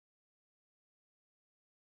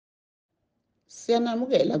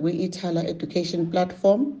Siyanamukela kwi-Ithala Education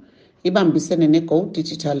Platform ibambisene ne-Go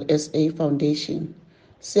Digital SA Foundation.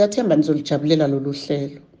 Siyathemba nizolijabulela lolu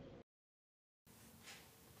hlelo.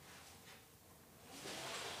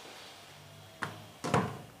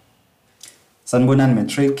 Sanibonani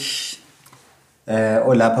matric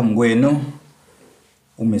olapha mkwenu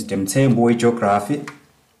uMr Mthembu wegeography.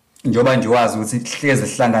 Njoba nje wazi ukuthi hleze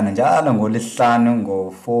sihlangana njalo ngolesihlanu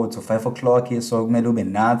ngo 4 to 5 o'clock, so kumele ube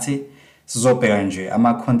nathi sizobheka nje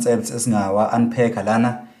ama concepts esingawa unpack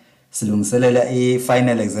lana silungiselela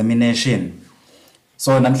i-final examination.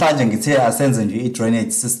 So namhlanje ngithe asenze nje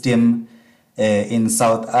i-drainage system in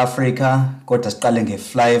South Africa, kodwa siqale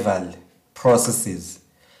nge-flyval processes.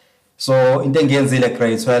 So into engiyenzile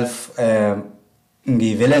grade 12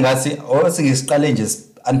 ngivele ngathi singisiqale nje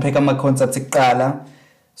unpack ama concepts ekuqala,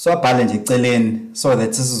 so abhale nje eceleni so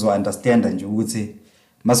that sizo understand nje ukuthi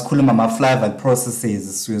masikhuluma ama flyval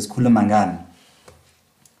processes sikhuluma ngani.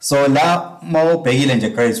 So la mawubhekile nje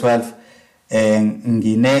grade 12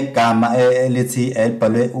 nginegama elithi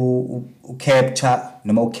elibhalwe u-capture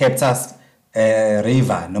noma u-capture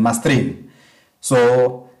river noma stream.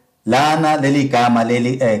 So lana leli gama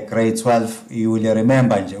leli grade 12 you will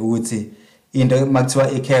remember nje ukuthi into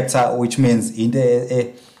makuthiwa i-capture, which means into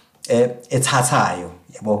ethathayo,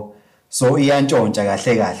 yabo. So iyantshontsha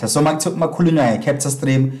kahle kahle. So makukhulunywa nge-capture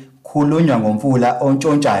stream khulunywa ngomfula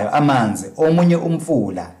ontshontshayo amanzi omunye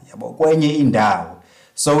umfula, yabo, kwenye indawo.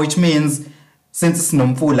 So which means since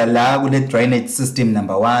sinomfula la kule drainage system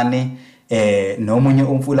number 1 nomunye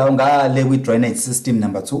umfula ongale kwi drainage system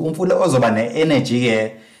number 2, umfula ozoba ne-energy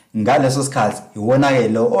ke ngaleso sikhathi iwona ke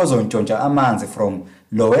lo ozontshontsha amanzi from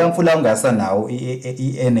lo wemfula ungasanawo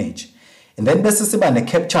i-energy. And then bese siba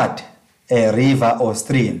ne-captured river or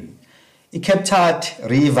stream. I-captured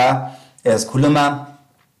river sikhuluma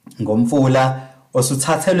ngomfula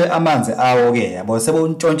osuthathelwe amanzi awo ke, yabo,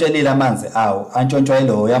 sebontshontshele amanzi awo antshontshelwe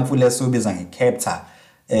lo yamfula esubiza nge-capture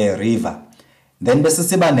river. Then bese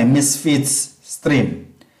siba ne-misfits stream.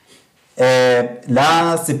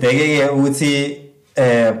 La sibheke ukuthi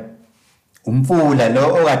umfula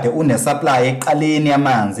lo okade une supply eqaleni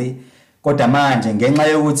yamanzi, kodwa manje ngenxa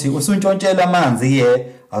yokuthi usuntshontshelwe amanzi ke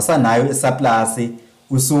awusanayo isupply,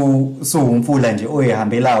 umfula nje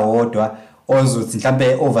oyihambela wodwa ozothi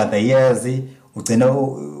mhlambe over the years ugcina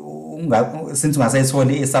since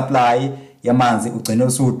ungasayitholi isupply yamanzi ugcina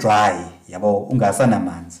usu dry, yabo,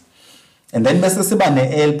 ungasanamanzi. And then bese siba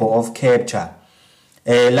ne-elbow of capture.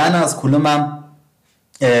 Lana sikhuluma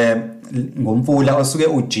ngomfula osuke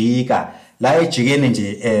ujika la ejikeni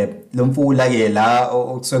nje lo mfula ke la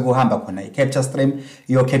okusuke kuhamba khona i-capture stream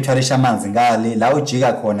iyo capture amanzi ngale la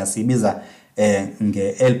ujika khona sibiza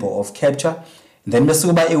nge-elbow of capture. Then bese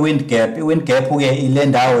kuba i-wind gap. I-wind gap ke ile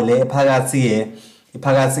ndawo le ephakathi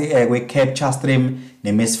kwe-capture stream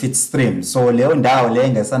ne-misfit stream. So leyo ndawo le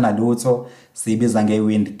engesana lutho sibiza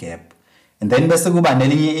nge-wind gap. And then bese kuba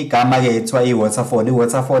nelinye igama ke ethiwa i-waterfall.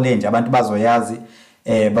 I-waterfall nje abantu bazoyazi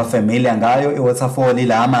ba familiar ngayo. I-waterfall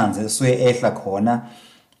la amanzi suye ehla khona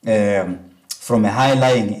from a high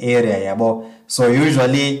lying area, yabo. So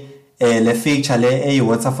usually le feature le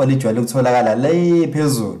eyi-waterfall ijwayele ukutholakala le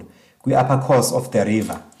phezulu kwi-upper course of the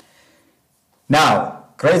river. Now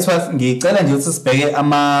grade 12 ngicela nje ukuthi sibheke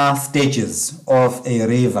ama-stages of a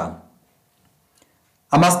river.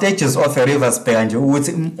 Ama-stages of a river sibheka nje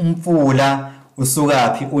ukuthi umfula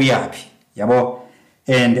usukaphi uyaphi, yabo,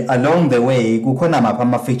 and along the way kukhona mapha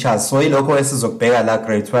ama-features. So ilokho esizokubheka la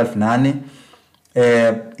grade 12 nani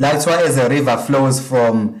like as a river flows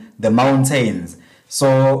from the mountains.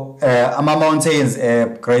 So ama-mountains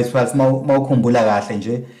grade 12 mawukhumbula kahle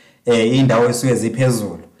nje indawo esuke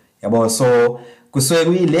ziphezulu, yabo. So kusuke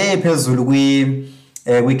kuyile phezulu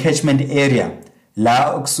kwi-catchment area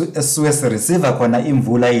la esuke sireceive khona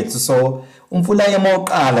imvula yethu. So umfula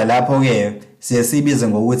yemoqala lapho ke siye sibize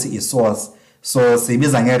ngokuthi i-source. So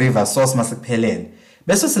sibiza nge-river source masikuphelele.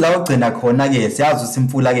 Bese sila ugcina khona ke siyazi ukuthi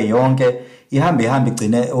imfula ke yonke ihamba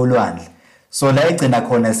igcine olwandle. So la igcina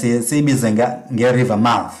khona sibize nge-river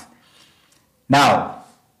mouth. Now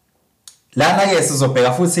lana ke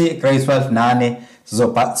sizobheka futhi grade 12 nane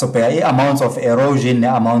sizobheka i-amount of erosion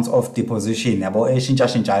ne-amount of deposition, yabo,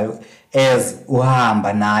 eshintshayo as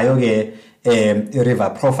uhamba nayo ke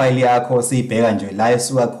i-river profile yakho siyibheka nje la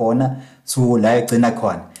esuka khona to la igcina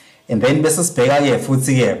khona. And then bese sibheka ke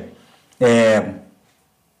futhi ke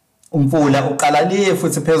umfula uqala le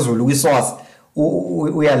futhi phezulu kwi-source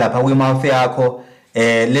uya lapha kwi-mouth yakho.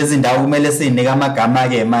 Lezi ndawo kumele sinika amagama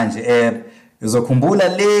ke manje uzokhumbula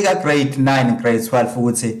le ka grade 9 grade 12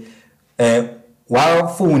 ukuthi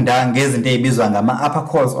wafunda ngezinto ezibizwa ngama upper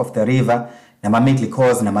course of the river nama middle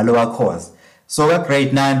course nama lower course. so ka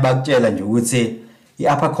grade 9 bakutshela nje ukuthi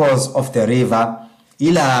i-upper course of the river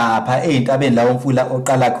ilapha ey'ntabeni la umfula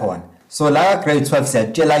oqala khona. So la grade 12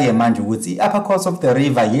 siyatshela ke manje ukuthi i-upper course of the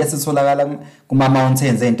river yes itholakala kuma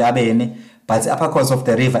mountains ey'ntabeni, but upper course of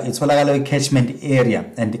the river itholakala i-catchment area,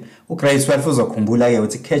 and grade 12 uzokhumbula ke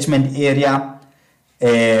ukuthi catchment area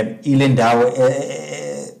ile ndawo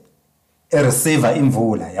receiver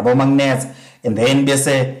imvula yabo magnet, and then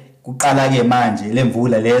bese kuqala ke manje le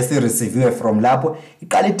mvula le receive from lapho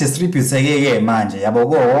iqala distribute ke manje yabo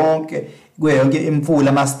konke kuyonke imfula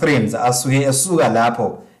ama streams asuke esuka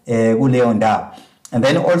lapho kuleyo ndawo. And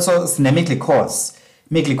then also sine-Meekly course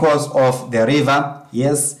of the river.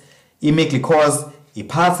 Yes, i-Meekly course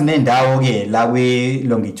iphathi nendawo ke la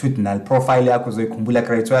kwi-longitudinal profile yakho uzoyikhumbula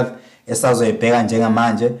grade 12 esazoyibheka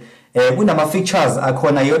njengamanje. Kunama features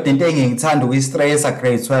akhona yodwa into engingithanda ukuyistressa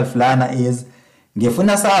grade 12 lana is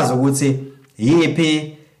ngifuna sazi ukuthi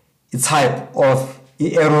yipi type of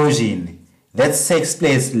erosion that takes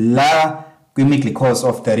place la kwi-Meekly course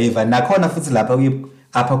of the river, nakhona futhi lapha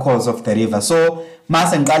kwi-upper course of the river. So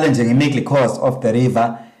mase ngiqale nje nge-Meekly course of the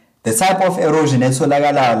river, the type of erosion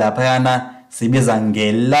etholakalayo laphayana sibiza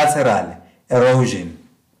nge-lateral erosion.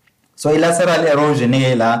 So i-lateral erosion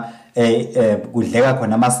ke la kudleka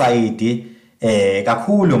khona amasayidi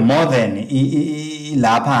kakhulu more than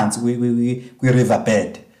la phansi kwi-river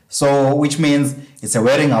bed. So which means it's a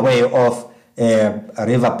wearing away of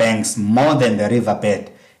river banks more than the river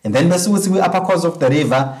bed. And then bese ukuthi kwi-upper course of the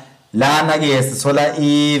river lana ke sithola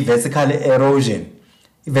i-vertical erosion.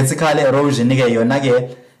 I-vertical erosion ke yona ke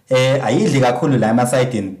ayidli kakhulu la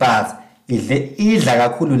emasayidini, but idla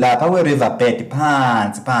kakhulu lapha kwi-river bed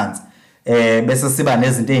phansi bese siba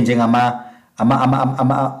nezinto ey'njengama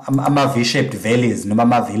V-shaped valleys noma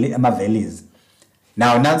ama-valleys.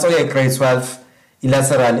 Now nanso ke grade 12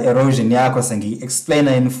 i-lateral erosion yakho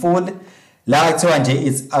sengi-explainer in full. La kuthiwa nje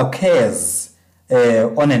it occurs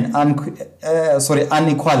on an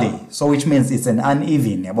unequally, so which means it's an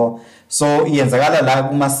uneven yabo. So iyenzakala la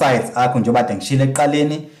kuma sides akho njengoba kade ngishilo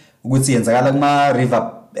ekuqaleni ukuthi iyenzakala kuma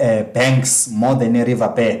river banks more than a river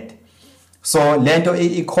bed. So lento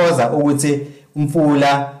ikhoza ukuthi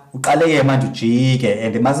umfula uqaleke manje ujike,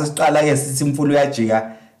 and mase siqala ke sithi umfula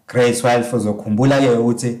uyajika grade 12 uzokhumbula ke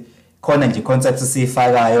ukuthi khona nje concept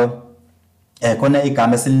sifakayo khona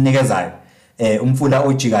igama esilinikezwayo umfula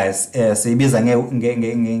ojikayo siyibiza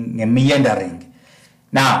nge-meandering.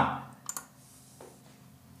 Now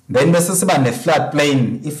then bese siba ne-flood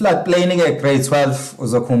plain. I-flood plain ke grade 12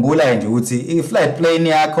 uzokhumbula nje ukuthi i-flood plain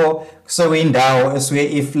yakho kusuke indawo esuke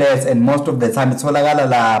i-flat, and most of the time itholakala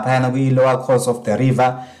laphayana kwi-lower course of the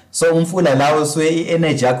river. So umfula lawo usuke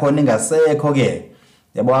i-energy yakhona ingasekho ke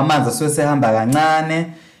yabo, amanzi asuke sehamba kancane,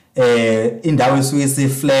 indawo isuke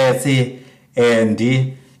isi-flat, and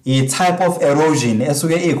i-type of erosion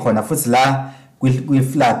esuke ikhona futhi la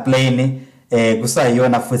kwi-flood plain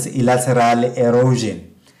kusayiyona futhi i-lateral erosion.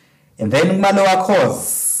 And then kuma lower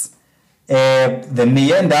course the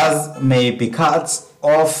meanders may be cut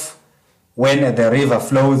off when the river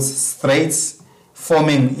flows straight,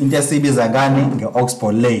 forming into esibiza ngani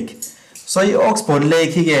nge-Oxbow Lake. So i-Oxbow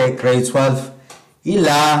Lake ke grade 12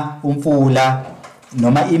 ila umfula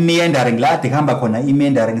noma i-meandering la dihamba khona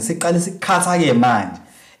i-meandering siqale sikhatha ke manje,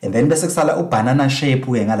 and then bese kusala ubanana shape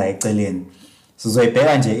ke ngala eceleni.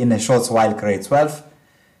 Sizoyibheka nje in a short while grade 12.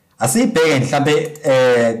 Asibheke mhlambe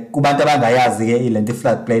kubantu abangayazi ke ilento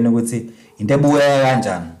i-flood plain ukuthi into ebuya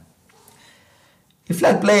kanjani.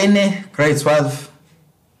 I-flood plain grade 12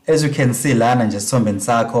 as you can see lana nje sithombeni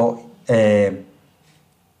sakho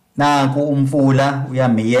nanku umfula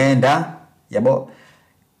uyamiyenda yabo,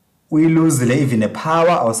 uyiluzile even a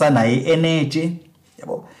power awusanayo i-energy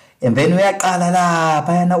yabo, and then uyaqala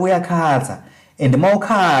lapha yana uyakhatha, and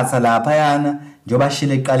mawukhatha lapha yana njoba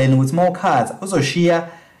shile eqaleni ukuthi mawukhatha uzoshiya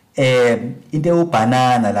into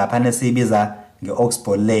ubanana lapha nesibiza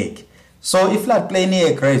nge-Oxbow Lake. So i-flood plain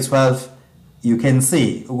ye grade 12 you can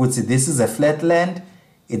see ukuthi this is a flat land,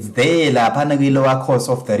 it's there lapha na kwi-lower course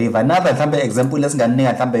of the river. Another mhlambe example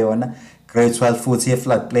lesinganika mhlambe yona grade 12 futhi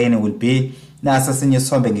ye-flood plain will be nasa sinye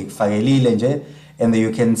isithombe ngikufakelile nje, and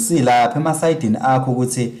you can see lapha emasayidini akho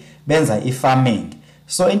ukuthi benza i-farming.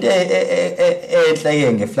 So into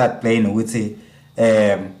enhle nge-flood plain ukuthi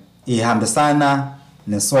ihambisana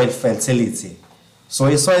ne-soil fertility. So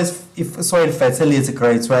i-soil fertility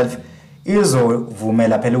grade 12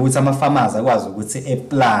 izovumela phela ukuthi ama-farmers akwazi ukuthi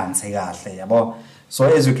e-plante kahle yabo. So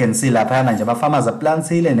as you can see lapha nje ama-farmers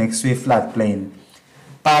aplantile next to i-flood plain.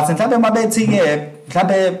 But mhlambe mabethi ke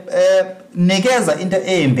mhlambe nikeza into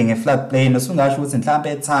embi nge-flood plain usungasho ukuthi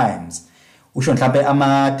mhlambe at times usho mhlambe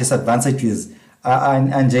ama-disadvantages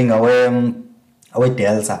anjengawe awe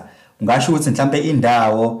delta ungasho ukuthi mhlambe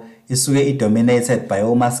indawo isuke idominated by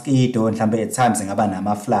mosquito mhlambe at times ngaba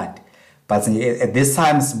nama flood, but at this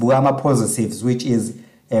times buka ama positives, which is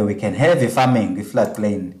we can have a farming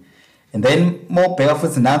floodplain. And then more bheka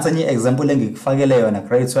futhi nansi enye example engikufakele yona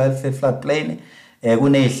grade 12 floodplain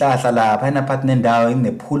kunezihlahla lapha enaphathi nendawo in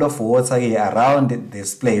the pool of water ke around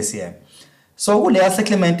this place here. So kuleya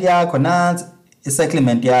settlement yakho nansi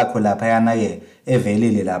isettlement yakho lapha yana ke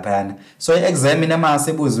evelile lapha yana. So i-examiner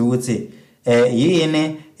mase buza ukuthi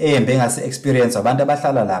yini ehembe ngase experience abantu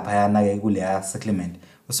abahlala lapha yana ke kuleya settlement.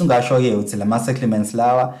 Usungasho ke ukuthi lama settlements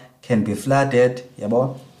lawa can be flooded,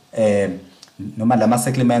 yabo noma lama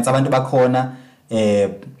settlements abantu bakhona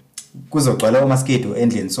kuzogcwala mosquito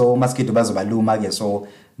endlini, so mosquito bazobaluma ke, so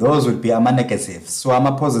those would be ama negatives. So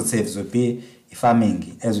ama positives would be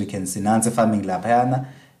farming, as we can see nansi farming lapha yana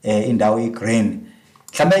indawo i-green.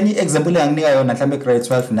 Mhlambe enye example enginika yona mhlambe grade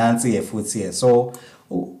 12 nansi ke futhi ke. So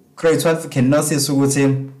grade 12 can notice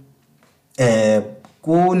ukuthi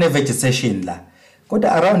kune vegetation la,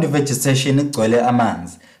 kodwa around the vegetation igcwele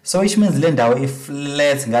amanzi, so which means le ndawo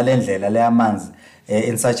i-flat ngalendlela le amanzi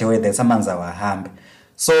in such a way that amanzi awahambi.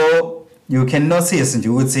 So you can notice nje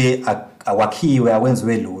ukuthi awakhiwe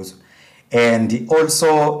awenziwe lutho. And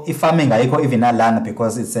also farming ayikho even alana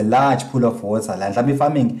because it's a large pool of water la mhlawumbe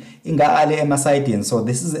farming ingale emasidini, so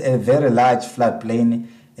this is a very large floodplain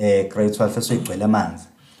grade 12 esuyigcwele amanzi.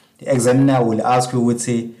 The examiner will ask you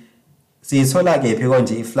ukuthi siyithola kephi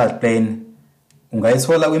konje i-floodplain,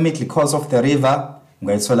 ungayithola kwi-middle course of the river,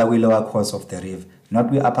 ungayithola kwi-lower course of the river, not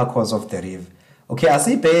kwi-upper course of the river. Okay,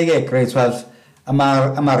 asibheke grade 12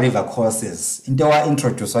 ama river courses into wa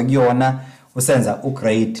introduce kuyona usenza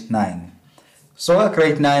grade 9. So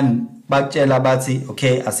grade 9 bakutshela bathi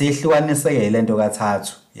okay asihlukanise lento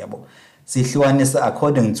kathathu, yabo sihlukanise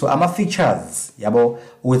according to ama features, yabo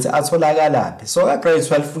ukuthi atholakala laphi. So grade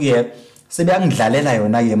 12 ke sebeyangidlalela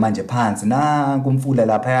yona ke manje phansi na kumfula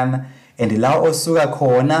lapha yana, and la osuka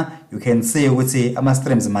khona you can see ukuthi ama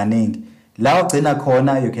streams maningi, la ugcina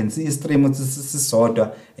khona you can see stream ukuthi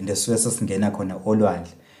sisodwa and esuke sesingena khona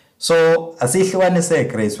olwandle. So asihlukanise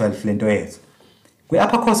grade 12 lento yethu kwi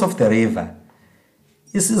upper course of the river.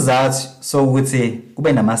 Isizathu so ukuthi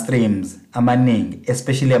kube nama streams amaningi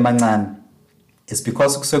especially amancane is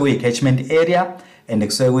because kusuke kuyi catchment area and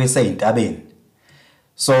kusuke kuyiseyintabeni.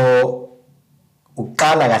 So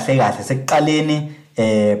uqala kahle kahle sekuqaleni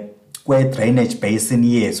kwe drainage basin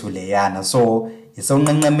yethu leyana, so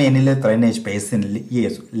isonqenqemeni le drainage basin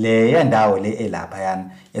yethu le ndawo le elapha yana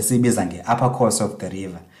esibiza nge upper course of the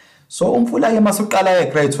river. So umfula ke masuqala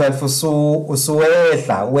ke grade 12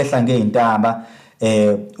 usuwehla ngeintaba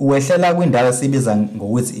uwehlela kwindawo esibiza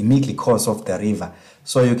ngokuthi i-middle course of the river.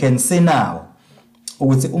 So you can see now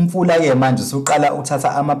ukuthi umfula ke manje usuqala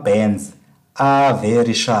uthatha ama bends are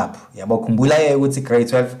very sharp, yabo khumbula ke ukuthi grade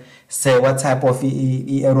 12 say what type of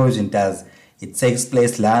erosion does it takes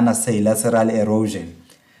place lana, say lateral erosion.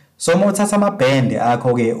 So mawuthatha ama bend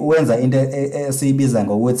akho ke uwenza into esibiza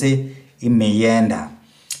ngokuthi i-meander,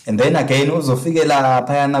 and then again uzofike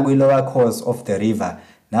lapha yana kwi lower course of the river.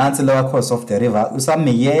 Nansi lower course of the river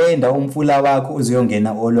usameyenda umfula wakho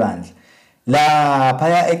uziyongena olwandle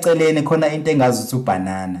lapha eceleni khona into engazuthi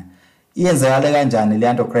ubanana. Iyenzekala kanjani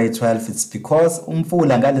le nto grade 12? It's because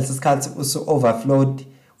umfula ngalesi sikhathi overflowed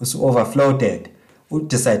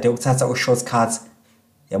udecide ukuthatha u-shortcut,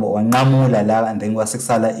 yabo wanqamula la, and then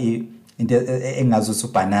kwasekusala into engazuthi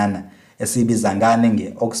ubanana esibiza ngane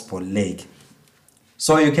nge-Oxbow Lake.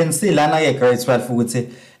 So you can see lana ke grade 12 ukuthi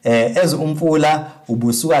as umfula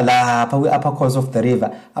ubusuka lapha kwi upper course of the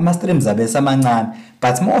river ama streams abese amancane,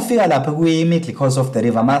 but mawufika lapha kwi middle course of the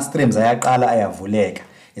river ama streams ayaqala ayavuleka.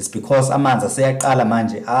 It's because amanzi aseyaqala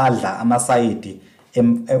manje adla ama side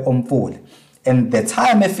omfula, and the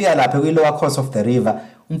time efika lapha kwi lower course of the river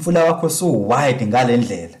umfula wakho so wide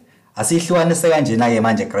ngalendlela. Asihlukanise kanjena ke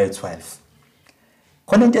manje grade 12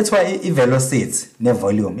 khona into ethiwa i-velocity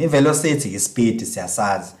ne-volume. I-velocity i-speed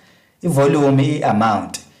siyasazi, i-volume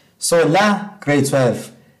i-amount. So la grade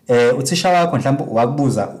 12 uthisha wakho mhlawumbe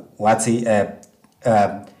wakubuza wathi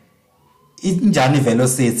injani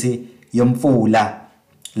velocity yomfula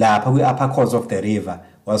lapha kwi upper course of the river,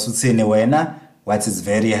 wasuthini wena what is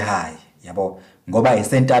very high, yabo ngoba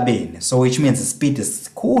isentabeni, so which means speed is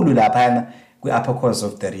khulu lapha kwi upper course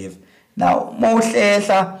of the river. Now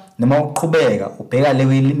mawuhlehla noma uqhubeka ubheka le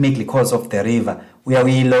middle course of the river uya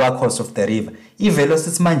kwi lower course of the river,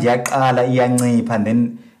 i-velocity manje yaqala iyancipha, and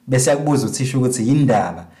then bese yakubuza uthisha ukuthi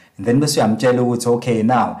yindaba, and then bese uyamtshela ukuthi okay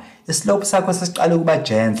now islope sakho sesiqala ukuba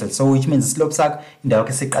gentle, so which means islope sakho indawo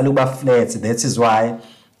yakho siqala ukuba flat, that is why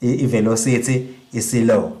i-velocity is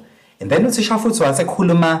low. And then uthisha futhi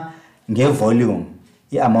wasekhuluma ngevolume,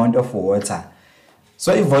 i-amount of water.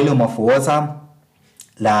 So i-volume of water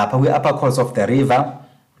lapha kwi-upper course of the river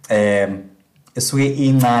isuke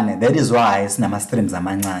incane, that is why sinama-streams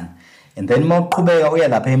amancane. And then mawuqhubeka uya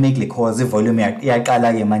lapha eMeekly cause i-volume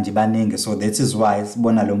iyaqala ke manje baningi, so that is why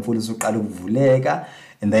sibona lo mfula usuqala ukuvuleka.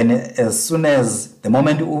 And then as soon as the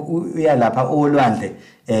moment uya lapha olwandle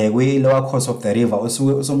kwi-lower course of the river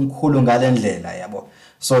usumkhulu ngale ndlela yabo.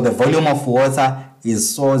 So the volume of water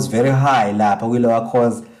is very high lapha kwi-lower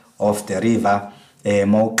course of the river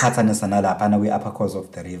mawuqhathanisa nalapha kwi-upper course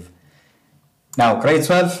of the river. Now grade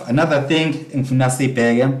 12, another thing ngifuna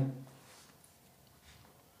sibheke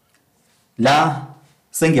la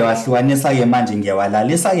sengiyawahlukanisa ke manje,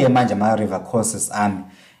 ngiyawalalisa ke manje ama river courses ami,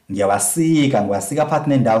 ngiwasika part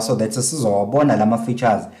nendawo so that sizowabona lama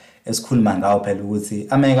features esikhuluma ngawo phela ukuthi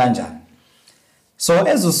ame kanjani. So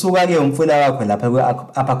ezusuka ke umfula wakho lapha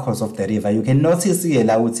kwi-upper course of the river, you can notice ke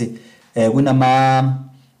la ukuthi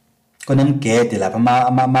kunemgede lapha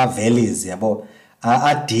ama valleys yabo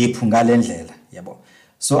a deep ngale ndlela yabo.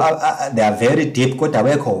 So they are very deep kodwa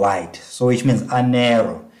wekho wide, so which means are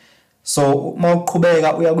narrow. So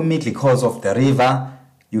mawuqhubeka uya ku-middle course of the river,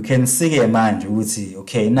 you can see ke manje ukuthi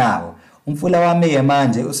okay now umfula wami ke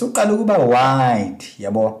manje usuqala ukuba wide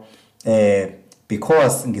yabo,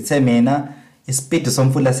 because ngithe mina ispeed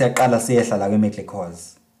somfula siyaqala siyehla la kwi-middle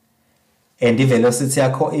course, and i-velocity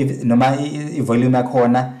yakho noma i-volume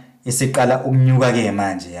yakhona isiqala ukunyuka ke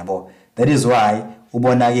manje yabo. That is why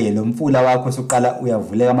ubona ke lo mfula wakho usuqala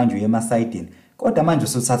uyavuleka manje uye emasayidini, kodwa manje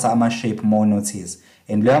usuthatha ama-shape more notice,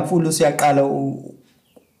 and lo mfula usuyaqala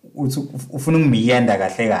ufuna ukungiyenda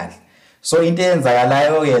kahle kahle. So into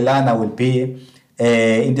eyenzakalayo ke lana will be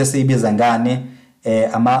into esiyibiza ngane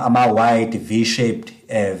ama wide V-shaped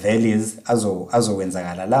valleys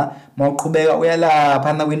azokwenzakala la mawuqhubeka uya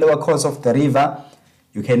lapha na kwi-lower course of the river.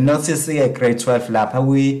 You can notice ke grade 12 lapha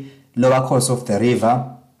kwi-lower course of the river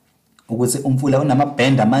ukuthi umfula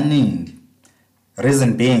unama-bend amaningi.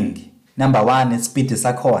 Reason being, number 1, speed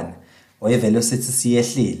sakhona or velocity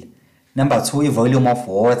siyehlile. Number 2, volume of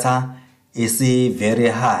water is very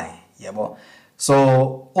high yabo.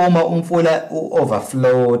 So uma umfula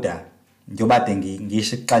overflowda njengoba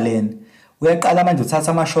ngisho ekuqaleni, uyaqala manje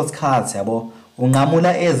uthatha ama-shortcuts yabo,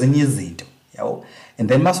 unqamula ezinye izinto yabo. And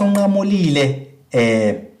then mase unqamulile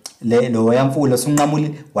lo yamfula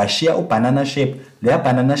sunqamulile washiya ubanana shape, lo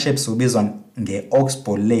banana shape sobizwa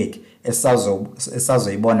nge-Oxbow Lake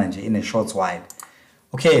esazoyibona nje in a short while.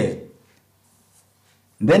 Okay,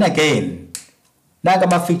 then again naka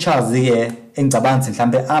ama-features ke engicabanga ukuthi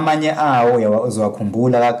mhlambe amanye awo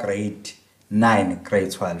uzowakhumbula ka grade 9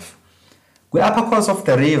 grade 12. Kwi-upper course of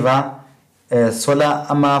the river sola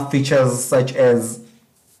ama-features such as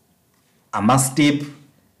ama-steep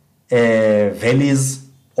valleys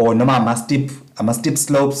or noma ama-steep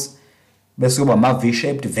slopes, bese kuba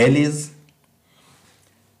ama-V-shaped valleys,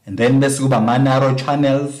 and then bese kuba ama-narrow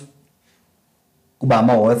channels, kuba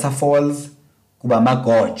ama-waterfalls, kuba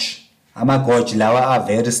ama-gorge. Ama-gorge lawa are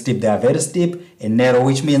very steep, they are very steep and narrow,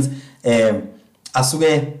 which means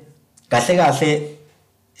asuke kahle kahle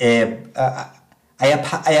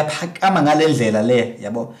ayaphakama ngale ndlela le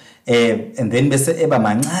yabo, and then bese eba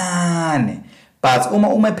mancane. But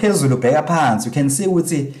uma phezulu bheka phansi, you can see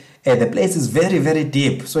ukuthi the place is very very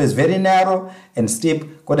deep, so it's very narrow and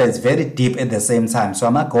steep kodwa it's very deep at the same time. So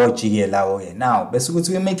ama-gorge ke lawo ke. Now bese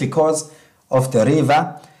ukuthi we-middle course of the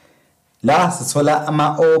river la sithola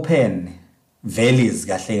ama-open valleys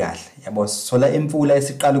kahle kahle yabo, sithola imfula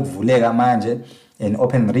esiqala ukuvuleka manje in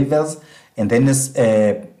open rivers, and then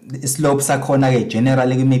islope sakhona ke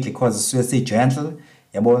generally kwi-middle course suye si-gentle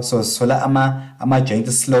yabo. So sithola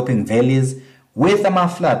ama-gentle sloping valleys with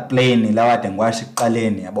ama-flood plain lawa ade ngiwasho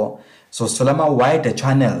ekuqaleni yabo. So sithola ama-wider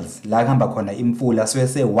channels la kuhamba khona imfula suye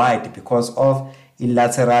se-wide because of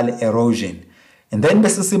lateral erosion. And then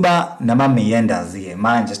bese siba nama-meanders ke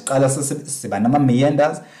manje siqala siba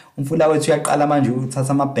nama-meanders. Umfula wethu uyaqala manje uthatha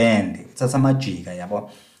ama-bend, uthatha amajika yabo,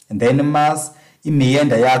 and then mas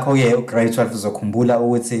i-meander yakho ke grade 12 uzokhumbula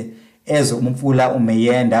ukuthi ezo umfula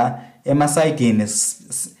umeander emasayidini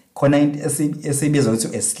khona into esibiza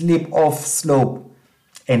ukuthi a slip off slope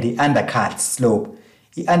and i-undercut slope.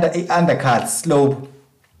 I-undercut slope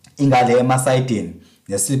ingale emasayidini,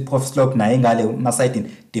 the slip off slope nayo ingale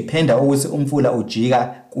emasayidini, dependa ukuthi umfula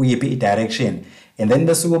ujika kuyiphi i-direction. And then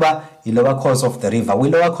bese kuba i-lower course of the river.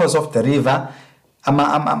 Kwi-lower course of the river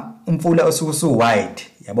umfula usuke usu-wide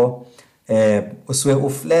yabo, usuke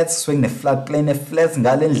u-flat, usuke ne-flood plain e-flat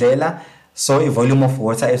ngale ndlela, so i-volume of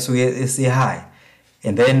water esuke isi-high.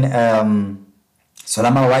 And then So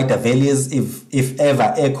lama wider valleys, if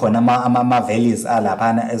ever ekhona ama valleys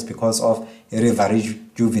alaphana, is because of river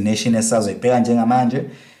rejuvenation esazoyibheka njengamanje.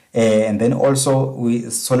 And then also we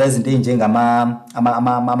sola izinto njengama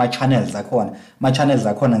ama channels akhona, channels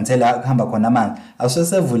akhona ngithela kuhamba khona amanzi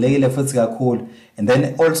asesevulekile futhi kakhulu. And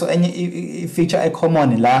then also enye feature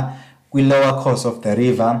common la kwi lower course of the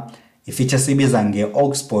river, feature sibiza nge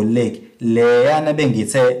Oxbow Lake, leyana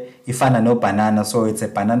bengithe ifana no banana, so it's a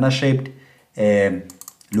banana shaped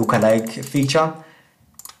look-alike feature.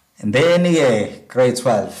 And then grade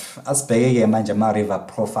 12 asibheke manje ama river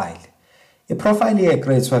profile. I-profile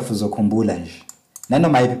ye-grade 12 uzokhumbula nje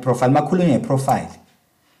nanoma iphi profile, makhulunywa nge-profile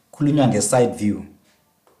khulunywa nge-side view.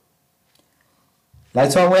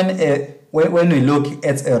 That's why when we look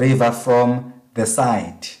at a river from the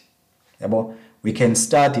side, yabo, we can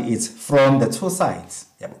study it from the two sides,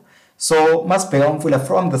 yabo. So masibheka umfula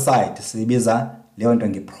from the side sibiza leyo nto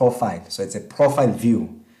nge-profile, so it's a profile view.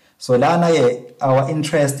 So lana our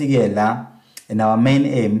interest la and our main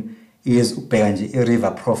aim is ukubheka nje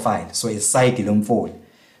i-river profile, so iside lomfula.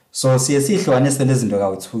 So siye sihlukanise lezi zinto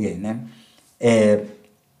kawu-2 ne.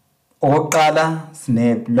 Okokuqala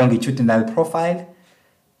sine longitudinal profile,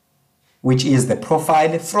 which is the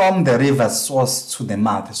profile from the river source to the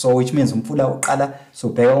mouth. So which means umfula uqala, so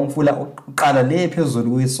bheka umfula uqala le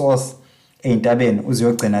phezulu kwi source eintabeni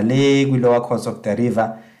uziyogcina le kwi lower course of the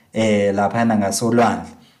river laphana ngasolwandle.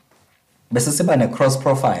 Bese siba ne cross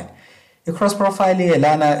profile. A cross profile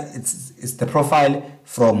lana it's the profile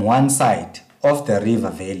from one side of the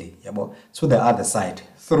river valley, yabo, to the other side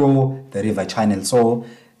through the river channel. So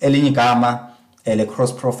elinye igama ele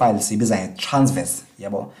cross profile sibiza nge transverse,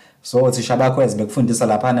 yabo. So uthisha bakho ezibekufundisa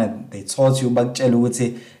laphana, they taught you bakutshela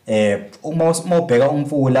ukuthi uma ubheka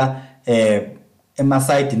umfula ema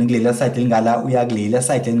side ngilela side lingala uyakulela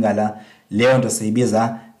side lingala, leyo nto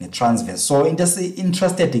siyibiza ne transverse. So into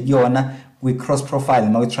interested kuyona we cross profile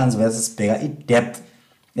ma transverse sibheka i depth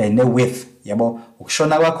ne width, yabo,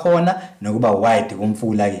 ukushona kwakhona nokuba wide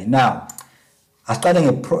kumfula ke. Now asiqale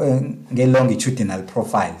nge longitudinal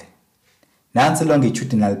profile. Nansi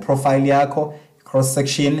longitudinal profile yakho, cross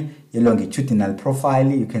section ye longitudinal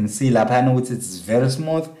profile. You can see laphana ukuthi it's very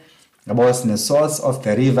smooth, yabo, it's the source of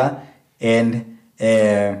the river and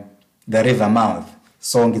the river mouth.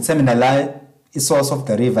 So ngitsemina la i source of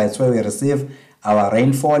the river, it's where we receive our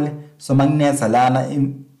rainfall. So magnetsa lana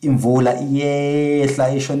imvula iyehla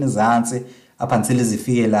ishona izansi up until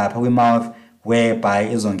izifike lapha kwi mouth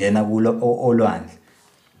whereby izongena kulo olwandle.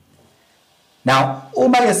 Now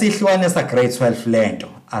uma ke sihlukanisa grade 12 lento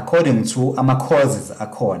according to ama causes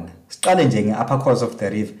akhona, siqale nje nge upper course of the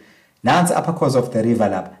river. Nansi upper course of the river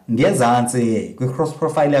lapha ngezansi kwi cross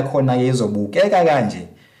profile yakhona yezobukeka kanje.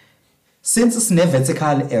 Since sine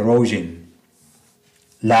vertical erosion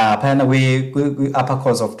laphana kwi upper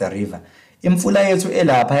course of the river, imfula yethu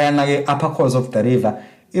elaphana ke upper course of the river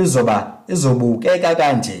izobukeka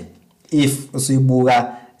kanje if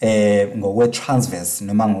usibuka ngokwe transverse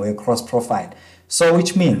noma ngokwe cross profile. So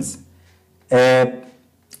which means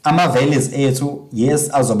ama valleys ethu, yes,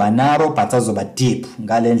 azoba narrow but azoba deep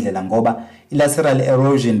ngalendlela ngoba lateral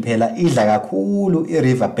erosion phela idla kakhulu i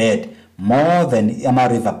river bed more than ama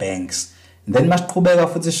river banks. And then masiqhubeka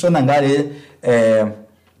futhi shona ngale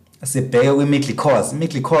sibheke kwi middle course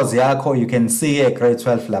yakho, you can see grade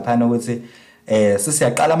 12 laphana ukuthi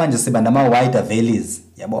sisiyaqala manje siba nama wider valleys,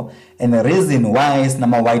 yabo. And the reason why is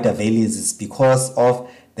nama wider valleys is because of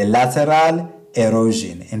the lateral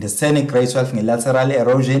erosion. And the standing grade 12 nge lateral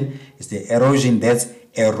erosion is the erosion that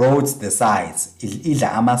erodes the sides,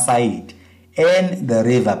 idla ama side and the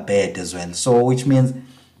river bed as well. So which means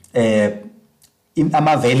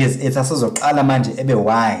ama valleys ethu asezoqala manje ebe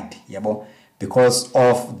wide, yabo, because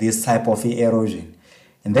of this type of erosion.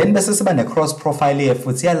 And then bese siba ne cross profile here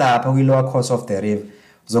futhi yalapha kwi lower course of the river.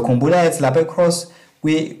 Uzokhumbula ethi lapha cross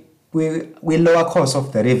kwi lower course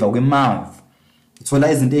of the river, kwi mouth,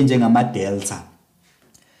 uthola izinto njengama delta.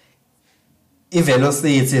 I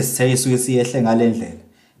velocity sithe isuke siyehle ngalendlela,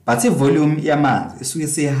 but I volume yamanzi isuke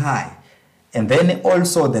si high. And then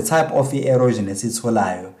also the type of erosion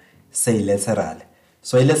esitholayo say lateral.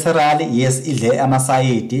 So lateral, yes, idle ama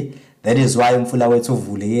side. That is why umfula wethu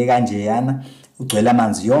uvuleke kanjeyana ugcwele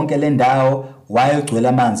amanzi yonke le ndawo. Why ugcwele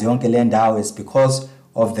amanzi yonke le ndawo is because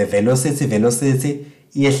of the velocity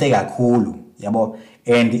iyehle kakhulu, yabo,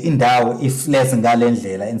 and indawo iflat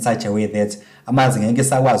ngalendlela in such a way that amanzi ngeke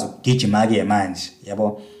sakwazi ukugijima ke manje,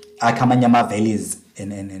 yabo, akha amanye ama valleys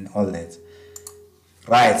and all that.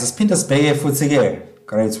 Right, siphinde sibheke futhi ke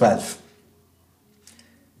grade 12.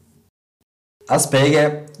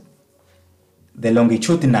 Asibheke the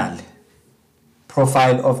longitudinal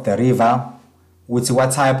profile of the river ukuthi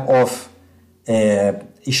what type of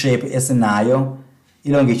i-shape esinayo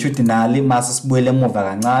i-longitudinal mase sibuyele emuva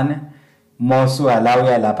kancane mosuka la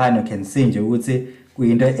uya lapha you can see nje ukuthi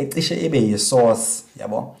kuyinto ecishe ibe yi-source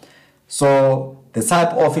yabo. So the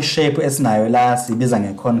type of shape esinayo la sibiza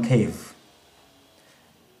nge-concave.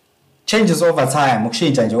 Changes over time,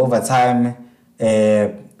 ukushintsha nje over time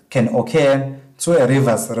can occur to a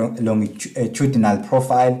river's longitudinal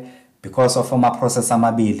profile because of process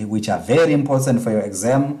amabili which are very important for your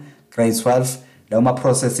exam grade 12. Lawo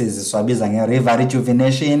processes siwabiza nge-river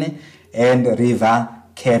rejuvenation and river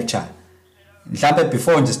capture. Mhlambe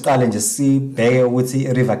before nje siqale nje sibheke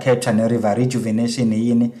ukuthi river capture ne river rejuvenation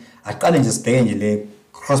yini, aqale nje sibheke nje le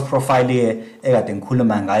cross profile ekade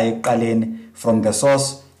ngikhuluma ngayo ekuqaleni from the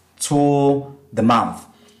source to the month.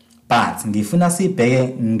 But ngifuna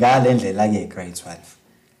sibheke ngale ndlela ke grade 12.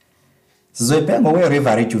 Sizoyibheka ngokwe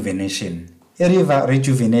river rejuvenation. I-river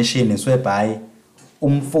rejuvenation is whereby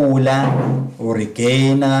umfula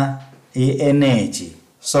uregaina i-energy.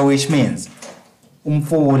 So which means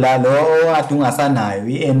umfula lo ade ungasanayo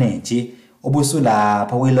i-energy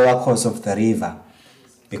obusulapha kwi-lower course of the river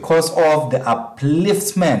because of the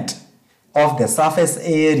upliftment of the surface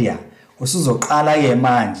area. Usuzoqala ke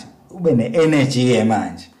manje ube ne-energy ke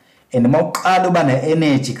manje, and mawuqala uba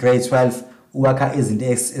ne-energy grade 12 uwakha izinto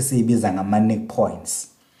esiyibiza ngama-nick points,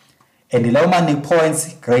 and lawo ma-nick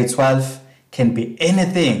points grade 12 can be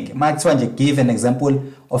anything. Makuthiwa nje give an example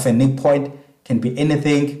of a nick point can be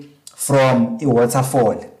anything from a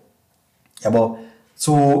waterfall yabo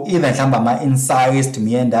to even mhlawumbe ama-incised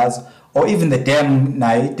meanders or even the dam.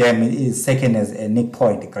 Now dam is taken as a nick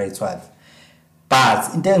point grade 12.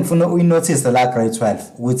 But into engifuna uyinotice la grade 12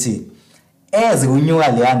 ukuthi as unyuka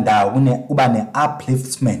leya ndawo kuba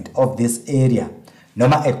ne-upliftment of this area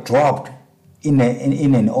noma a drop in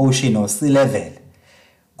an ocean or sea level,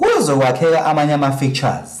 kuzokwakheka amanye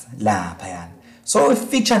ama-features lapha yana. So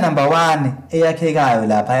feature number 1 eyakhekayo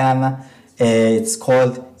lapha yana it's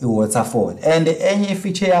called a waterfall, and enye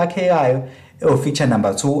feature eyakhekayo feature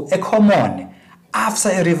number 2 a common after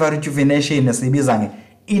a river rejuvenation esibiza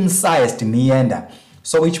nge-incised meander.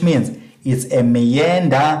 So which means it's a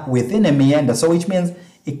meander within a meander, so which means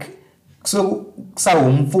so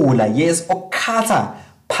sawumfula yes okhatha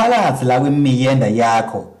phakathi la kwi-meander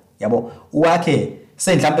yakho yabo wakhe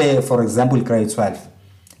mhlambe for example grade 12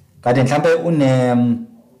 kade mhlambe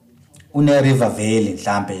une river valley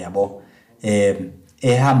mhlambe yabo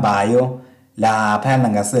ehambayo lapha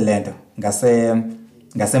ngaselento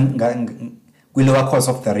kwi lower course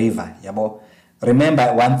of the river yabo.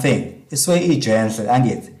 Remember one thing, iswe igentle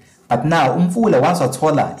angithi, but now umfula once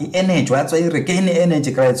wathola i-energy wathi i-regain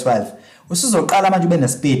energy grade 12 usuzoqala manje ube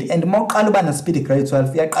ne-speed, and mawuqala uba ne-speed grade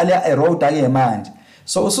 12 iyaqala ya-erode ke manje.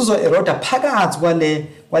 So usuzo-erode phakathi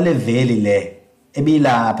kwale valley le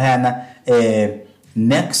ebilaphana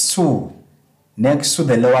next to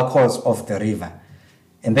the lower course of the river.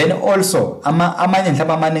 And then also amanye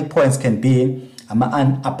mhlawumbe ama-nick points can be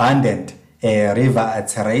ama-unabundant river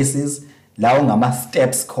terraces lawo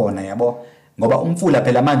ngama-steps khona yabo, ngoba umfula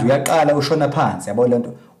phela manje uyaqala ushona phansi yabo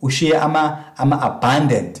lento ushiye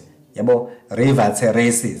ama-abundant yabo river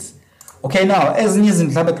terraces. Okay, now ezinye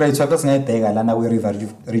izinto mhlawumbe grade 12 esingayibheka lana kwi-river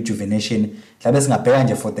rejuvenation mhlawumbe singabheka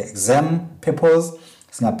nje for the exam purpose,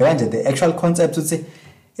 singabheka nje the actual concept ukuthi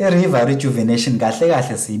i-river rejuvenation kahle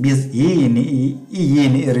kahle siyibiza yini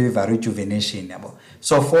i-river rejuvenation yabo.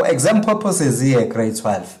 So for exam purposes here grade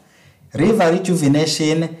 12, river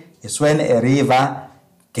rejuvenation is when a river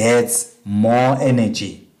gets more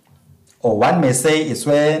energy, or one may say it's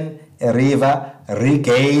when a river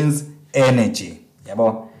regains energy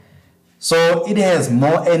yabo. So it has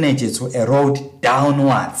more energy to erode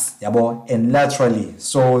downwards yabo and laterally.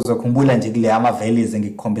 So uzokhumbula nje kule ama-valleys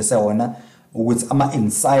engikukhombise wona ukuthi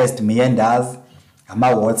ama-incised meanders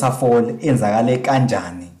ama-waterfall enzakale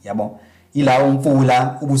kanjani yabo. Ilawo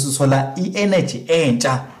umfula ubusuthola i-energy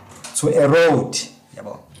entsha to erode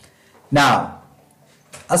yabo. Now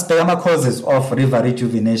asibheka ama-causes of river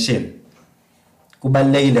rejuvenation.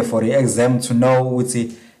 Kubalulekile for i-exam to know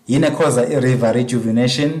ukuthi yini causa i-river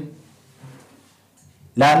rejuvenation.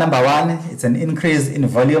 La number 1, it's an increase in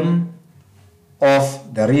volume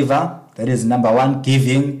of the river. That is number 1,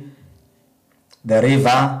 giving the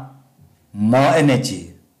river more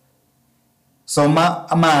energy. So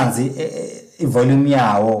amanzi volume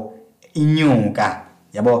yawo inyuka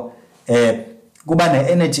yabo kuba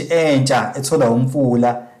ne-energy entsha ethola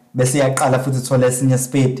umfula bese yaqala futhi ithola esinye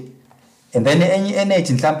speed, and then enye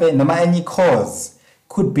energy mhlambe noma enye cause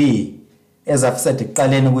could be, as I've said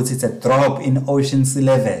ekuqaleni ukuthi it's a drop in ocean sea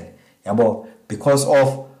level yabo because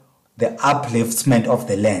of the upliftment of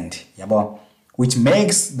the land yabo. which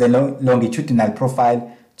makes the longitudinal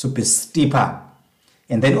profile to be steeper.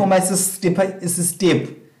 And then uma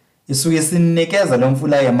isi-steep isuke sinikeza lo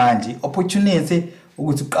mfula manje opportunity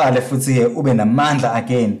ukuthi uqale futhi ke ube namandla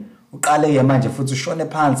again, uqale ke manje futhi ushone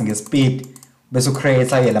phansi ngespeed bese ucreate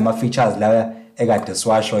ke lama features lawa ekade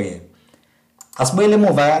siwasho ke. Asibuyele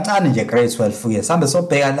emuva kancane nje grade 12 ke sambe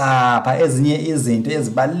sobheka lapha ezinye izinto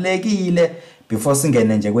ezibalekile before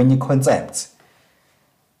singene nje kwenye concept.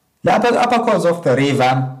 Lapha upper course of the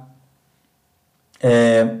river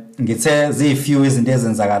ngithe few izinto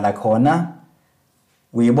ezenzakala khona.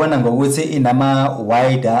 Uyibona ngokuthi inama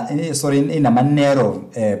wider inama narrow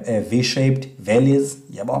V-shaped valleys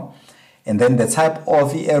yabo, and then the type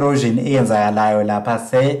of erosion eyenzakalayo lapha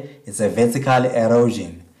say it's a vertical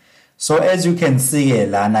erosion. So as you can see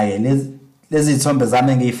lana lezi thombe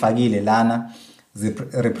zami ngiyifakile lana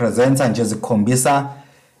represents nje zikhombisa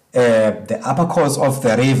the upper course of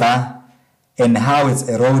the river and how it's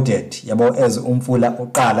eroded yabo as umfula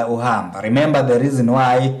uqala uhamba. Remember the reason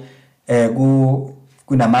why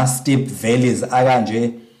kunama steep valleys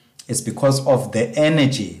akanje is because of the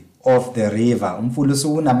energy of the river. Umfula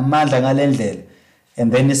usunamandla ngalendlela,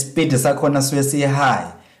 and then speed sakhona suye si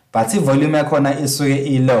high but volume yakhona isuke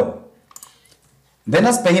i low. Then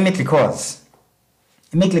asibheke immediate cause.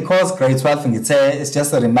 Immediate cause grade 12 ngithe it's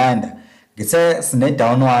just a reminder. Ngithe sine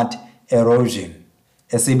downward erosion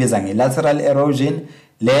esibiza nge-lateral erosion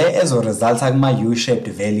le ezo resulta kuma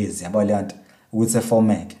U-shaped valleys yabo le nto ukuthi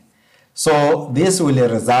formeke. So this will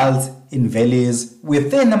result in valleys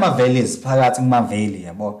within ama valleys phakathi kuma valley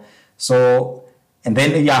yabo. So and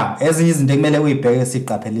then ezinye izinto kumele uyibheke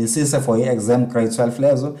siqaphelisise for i-exam grade 12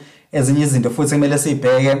 lezo. Ezinye izinto futhi kumele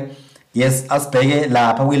sibheke, yes, asibheke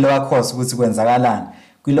lapha kwi lower course ukuthi kwenzakalani.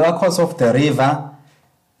 Kwi lower course of the river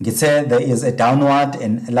ngithe there is a downward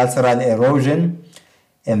and lateral erosion,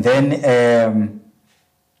 and then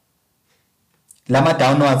lama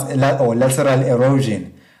downwards or lateral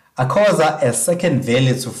erosion cause a second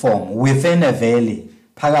valley to form within a valley,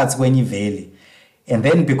 phakathi kwenye valley. And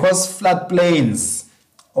then because floodplains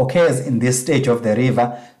occurs in this stage of the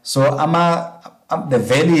river, so the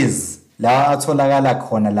valleys la atholakala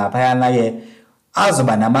khona lapha yana ke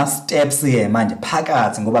azoba nama steps ke manje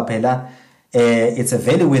phakathi ngoba phela it's a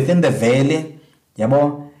valley within the valley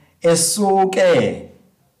yabo esuke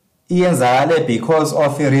iyenzakale because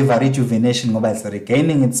of a river rejuvenation ngoba it's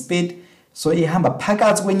regaining its speed, so ihamba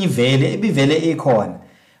phakathi kwenye valley ibivele ikhona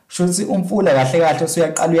shuthi umfula kahle kahle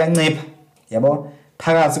usuyaqala uyancipha yabo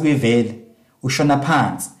phakathi kwivalley ushona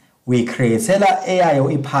phansi uyicreatela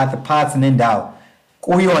eyayo ipath nendawo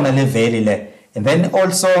kuyona le valley le. And then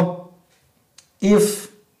also if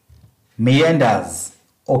meanders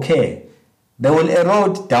okay they will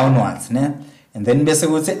erode downwards ne, and then bese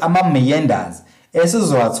kuthi ama meanders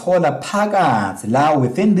esizowathola phakathi la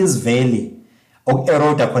within this valley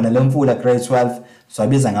ok-erode khona lemfula grade 12 so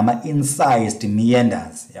abiza ngama incised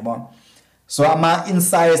meanders yabo. So ama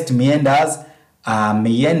incised meanders are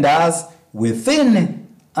meanders within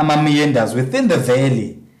within the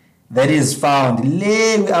valley that is found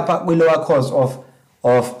upper lower course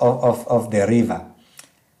of the river.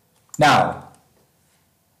 Now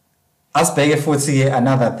asibheke futhi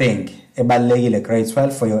another thing ebalekile grade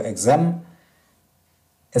 12 for your exam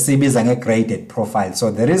esibiza nge-graded profile. So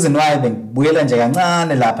the reason why bengibuyela nje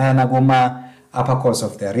kancane lapha kuma upper course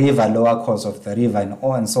of the river, lower course of the river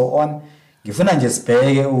and so on, ngifuna nje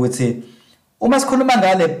sibheke ukuthi uma sikhuluma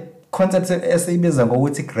ngale concept esibiza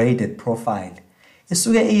ngokuthi graded profile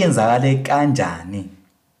isuke iyenzakale kanjani.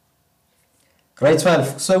 Grade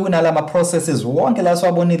 12 so kunalama processes wonke la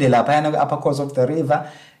siwabonile lapha yana upper course of the river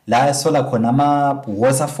la esola khona ama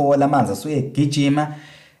waterfall amanzi asuke egijima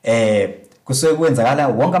kusuke kwenzakala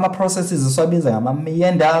wonke ama processes esiwabiza ngama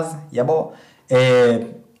meanders yabo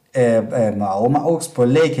uma Oxbow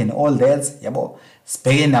Lake and all that yabo.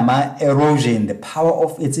 Sibheke nama erosion, the power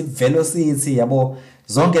of its velocity yabo,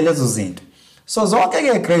 zonke lezo zinto. So zonke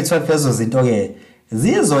ke grade 12 lezo zinto ke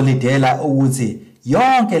zizolidela ukuthi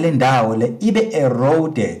yonke le ndawo le ibe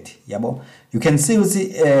eroded yabo. You can see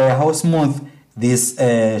how smooth this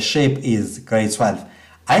shape is grade 12.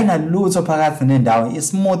 Ayina lutho phakathi nendawo, is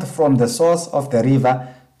smooth from the source of the river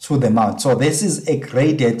to the mouth. So this is a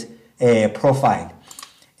graded profile.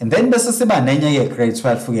 And then bese siba nenye ye grade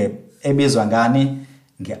 12 ke ebizwa ngani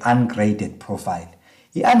nge-ungraded profile.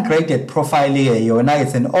 I-ungraded profile yona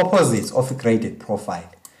is an opposite of a graded profile.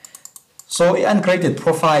 So i-ungraded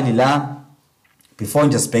profile la, before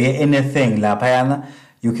nje sibheke anything laphayana,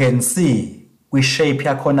 you can see kwi-shape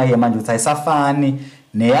yakhona ke manje ukuthi ayisafani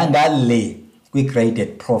neyangale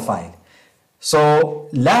kwi-graded profile. So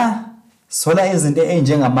la sola izinto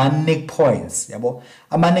enjengama nick points yabo.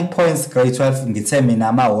 Ama nick points grade 12 ngithe mina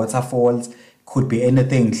ama waterfalls could be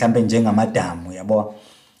anything mhlambe njengamadamu yabo.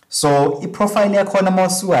 So iprofile yakhona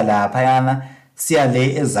mawusuka lapha yana siya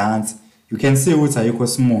le ezansi, you can see ukuthi ayikho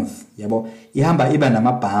smooth yabo, ihamba iba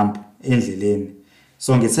namabump endleleni.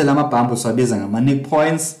 So ngithe lama bump usabiza ngama nick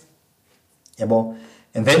points yabo.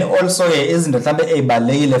 And then also izinto mhlambe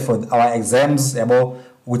ezibalekile for our exams yabo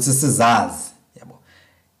ukuthi sizazi yabo.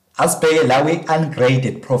 Asibheke la we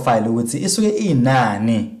ungraded profile ukuthi isuke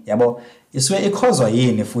inani yabo, isuke ikhozwa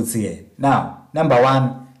yini futhi ke. Now number 1,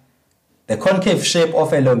 the concave shape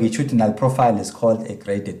of a longitudinal profile is called a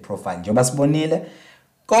graded profile njengoba sibonile.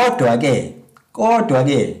 Kodwa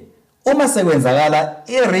ke uma sekwenzakala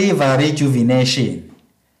i-river rejuvenation,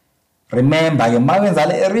 remember ke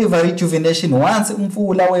mawenzala i-river rejuvenation, once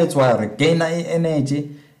umfula wethu wa regain i-energy,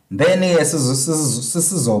 then ke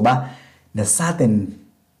sizoba the sudden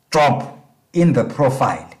drop in the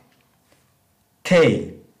profile.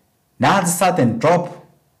 Okay, now the sudden drop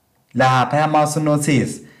lapha mase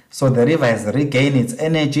notice. So the river has regained its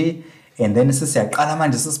energy, and then sisiyaqala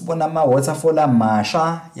manje sisibona ama waterfall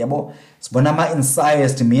amasha yabo, sibona ama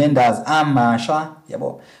incised meanders amasha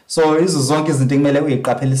yabo. So izo zonke izinto kumele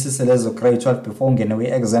uyiqaphelisise lezo grade 12 before ungene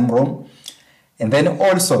we-exam room. And then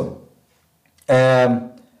also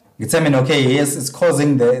determine, okay, yes, it's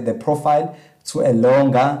causing the profile to a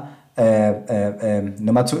longer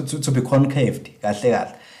to be concaved.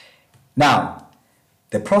 Now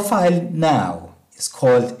the profile now is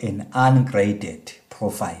called an ungraded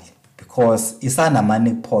profile because it's an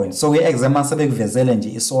nick point. So we exam sebekuvezele nje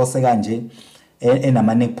isource kanje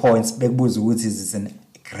enama nick points bekubuza ukuthi is an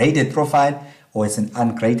graded profile or it's an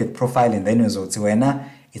ungraded profile, and then uzothi wena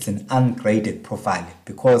it's an ungraded profile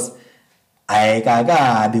because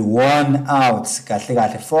ayikakabi worn out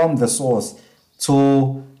kahle from the source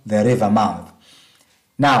to the river mouth.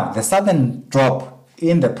 Now the sudden drop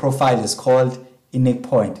in the profile is called nick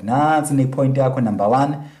point. Nansi nick point yakho number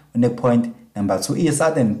 1, nick point number 2 is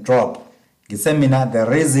sudden drop. Ngisemina the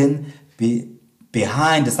reason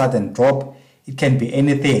behind the sudden drop, it can be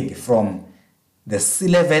anything from the sea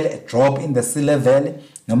level, a drop in the sea level,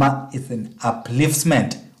 noma it's an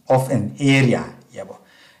upliftment of an area yabo.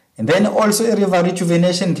 And then also a river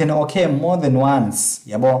rejuvenation can occur more than once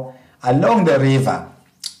yabo along the river.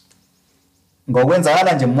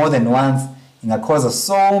 Ngokwenzakala nje more than once ingakhoza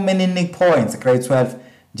so many nick points grade 12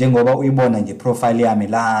 njengoba uyibona nje profile yami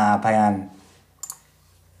lapha yana.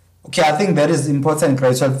 Okay, I think that is important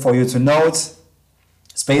grade 12 for you to note.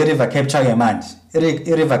 Spare river capture ke manje.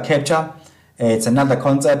 River capture it's another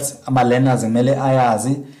concept ama learners ngimele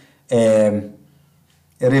ayazi.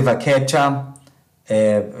 River capture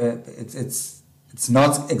it's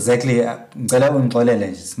not exactly ngicela ungixolele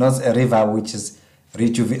nje, it's not a river which is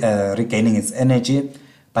regaining its energy,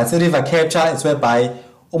 but a river capture is whereby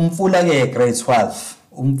umfula ke grade 12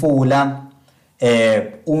 umfula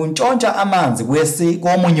untshontsha amanzi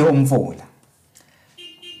komunye umfula.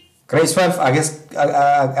 Grade 12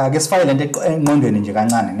 ake sifake lento engqondweni nje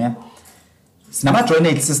kancane ne. Sinama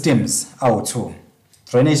drainage systems awu2.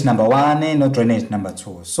 Drainage number 1 no drainage number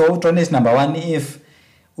 2. So drainage number 1 if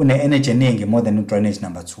une energy eningi more than drainage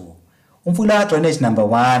number 2. Umfula drainage number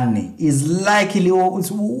 1 is likely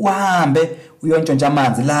ukuthi uhambe uyontshontsha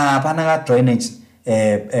amanzi lapha na drainage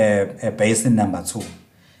basin number 2.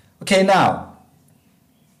 Okay, now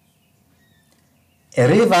a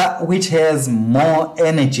river which has more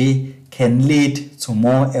energy can lead to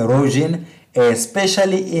more erosion,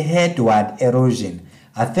 especially a headward erosion.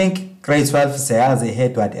 I think grade 12 says a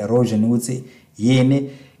headward erosion ukuthi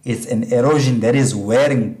yini, it's an erosion that is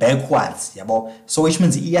wearing backwards yabo. So which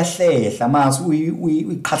means iyahlehla mase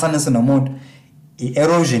uyiqhathanisa nomuntu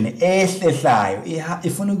erosion ehlehlayo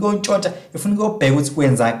ifuna ukuntshontsha, ifuna ukubheka ukuthi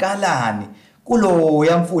kwenzakalani kulo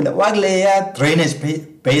yamfula wakuleya drainage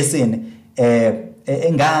basin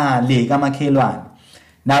engale kamakhelwane.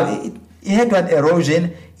 Now headward erosion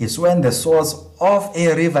is when the source of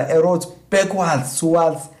a river erodes backwards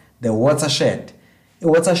towards the watershed. A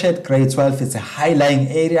watershed grade 12 is a high-lying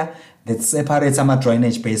area that separates ama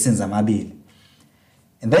drainage basins amabili.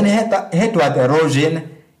 And then headward erosion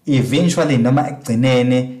eventually noma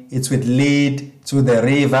ekugcineni it would lead to the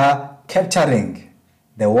river capturing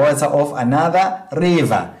the water of another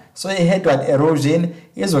river. So a headward erosion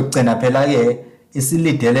izogcina phela ke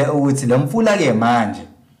isilidele ukuthi lo mfula ke manje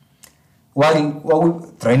waku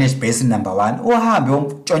drainage basin number 1 uhambe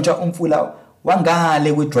umtshontsha umfula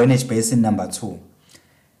wangale ku drainage basin number 2.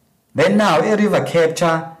 Then now a river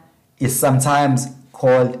capture is sometimes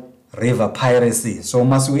called river piracy. So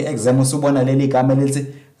must we exam usubona leli gama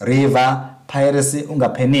lithi river piracy,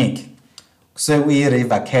 ungapanic. kusuke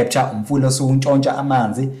river capture umfula osuntshontsha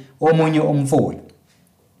amanzi omunye umfula.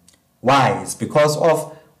 Why? It's because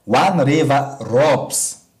of one river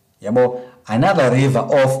robs another river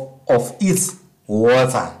of its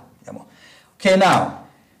water. Okay, now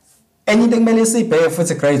anything kumele sibheke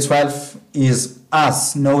futhi grade 12 is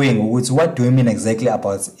us knowing what do we mean exactly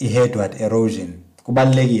about headward erosion.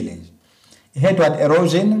 Kubalulekile nje. Headward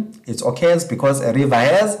erosion, it occurs because a river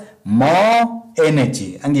has more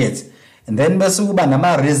energy, and then bese kuba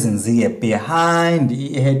nama reasons here behind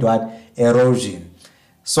headward erosion.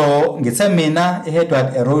 So ngithe mina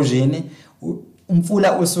headward erosion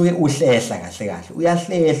umfula usuke uhlehla kahle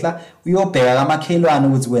uyahlehla uyobheka kamakhelwane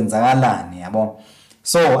ukuthi kwenzakalani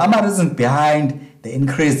so ama reasons behind the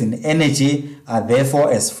increase in energy are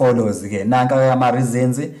therefore as follows again. Nanka ama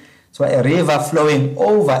reasons. So a river flowing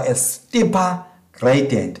over a steeper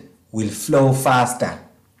gradient will flow faster.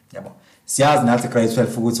 Siyazi nathi grade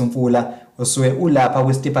 12 ukuthi umfula usuke ulapha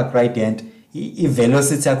kwi steeper gradient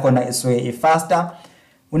velocity yakhona isuke faster.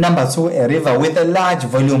 Number 2, a river with a large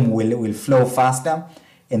volume will flow faster.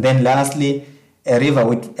 And then lastly, a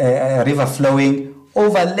river flowing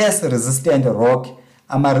over less resistant rock,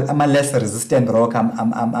 ama less resistant rock,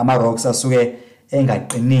 ama rocks asuke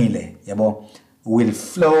engaqinile, will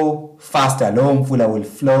flow faster. Lo mfula will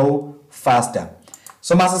flow faster.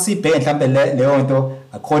 So mase sibheke mhlambe leyo nto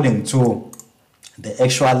according to the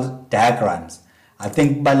actual diagrams. I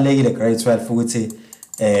think balekile grade 12 ukuthi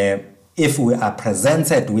if we are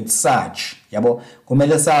presented with such,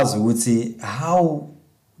 kumele sazi ukuthi how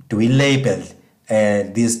do we label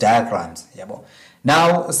these diagrams,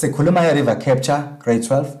 Now sikhuluma river capture grade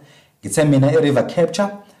 12. Ngithe mina river capture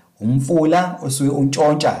umfula osuke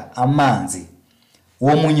untshontsha amanzi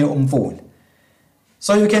womunye umfula.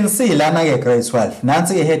 So you can see lana ke grade 12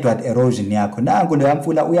 nansi ke headward erosion yakho nanku le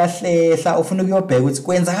mfula uyahlehla ufuna ukuyobheka ukuthi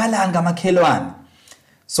kwenzakalani ngamakhelwane.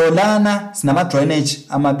 So lana sinama drainage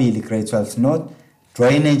amabili grade 12, not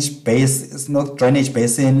drainage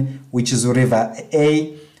basin which is river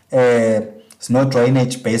A, it's not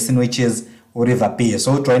drainage basin which is river B.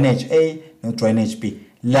 So drainage A, not drainage B.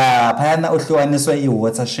 La phana uhlukaniswe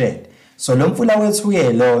watershed. So lo mfula wethu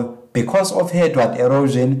ke lo because of headward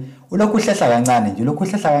erosion ulokhu uhlehla kancane nje ulokhu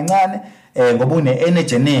uhlehla kancane ngoba une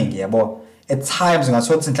energy eningi at times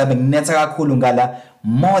ngathothi mhlawumbe kunetha kakhulu ngala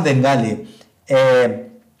more than ngale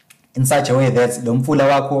in such a way that lo mfula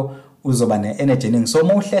wakho uzoba ne energy eningi. So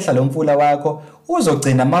mawuhlehla lo mfula wakho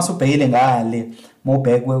uzogcina mase ubhekile ngale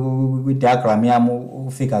mawubheke kwi diagram yami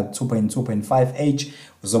ufika 2.2.5 h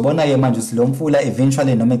uzobona ke manje ukuthi lo mfula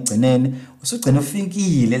eventually noma egcineni usugcina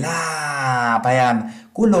ufikile lapha yana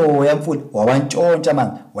kulo yamfula wawantshontsha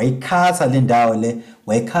manje wayikhatha le ndawo le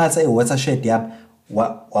wayikhatha iwatershed yami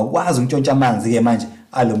wakwazi ukuntshontsha amanzi ke manje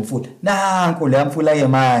alo mfula nanku le mfula ke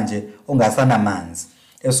manje ungasana manzi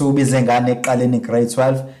esubize ngane eqaleni grade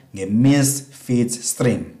 12 nge-misfit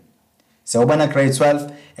stream. Siyawubona grade 12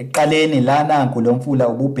 eqaleni la nanku lo mfula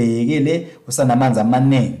ububhekile usanamanzi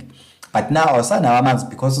amaningi, but now awusanawo amanzi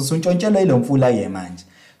because usuntshontshelwe lo mfula ke manje.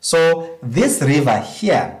 So this river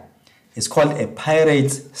here is called a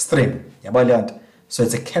pirate stream. Yabo le nto. So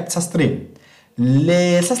it's a capture stream.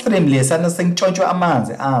 Lesa stream lesana sengitshontshe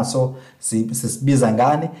amanzi so sisibiza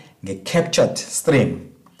ngane nge-captured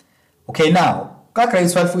stream. Okay, now ka grade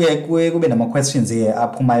 12 kube nama questions here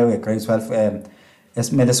aphumayo ke grade 12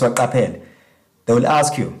 esimele siwaqaphele. They will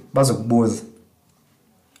ask you bazokubuza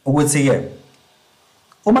ukuthi ke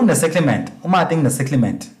uma kune settlement, uma ade kune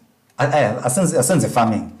settlement asenze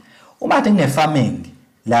farming. Uma ade kune farming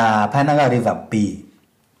la phana ka river B,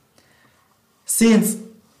 since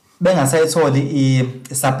bengasayitholi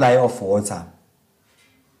i-supply of water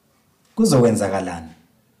kuzokwenzakalani?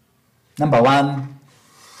 Number 1,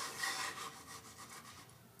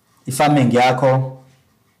 i-farming yakho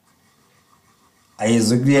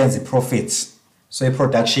ayizukuyenza i-profit, so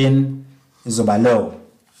i-production izoba low.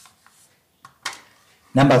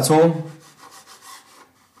 Number 2,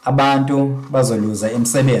 abantu bazoluza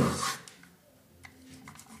imisebenzi.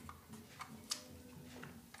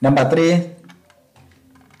 Number 3,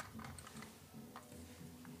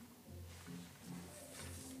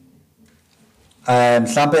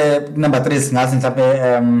 mhlambe number 3 singathi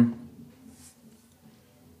mhlambe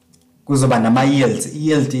kuzoba nama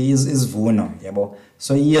yield isivuno, yabo.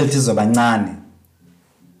 So yield izoba ncane.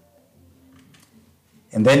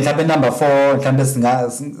 And then mhlambe number 4 mhlambe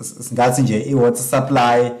singathi nje i-water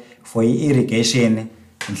supply for irrigation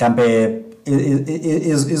mhlambe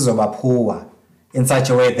izoba poor in such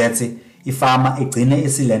a way that ifama igcine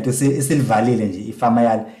isilento isilivalile nje ifama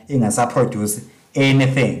yalo ingasa produce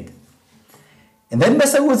anything. And then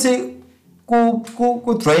bese kuthi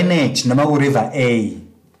ku drainage noma ku river A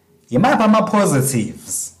imapha ama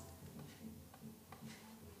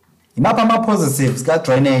positives ka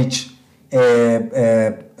drainage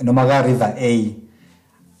noma ka river A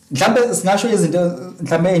mhlambe singasho izinto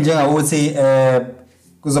mhlambe njengakuthi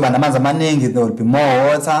kuzoba namanzi amaningi, there will be more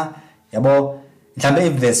water yabo. Mhlambe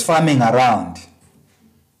if there's farming around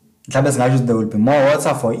mhlambe singasho there will be more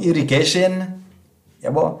water for irrigation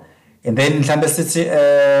yabo. And then mhlambe sithi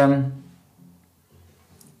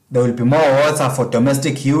there will be more water for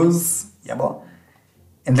domestic use yabo.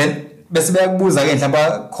 And then bese beyakubuza ke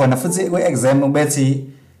mhlawumbe khona futhi ku exam ubethi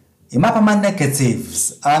imapha ama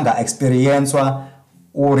negatives anga experiencewa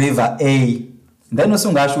u river A, then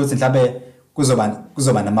usungasho ukuthi mhlawumbe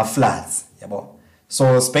kuzoba nama floods yabo.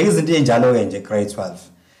 So sibheke izinto enjalo ke nje grade 12.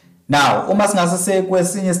 Now uma singase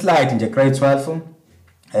kwesinye slide nje grade 12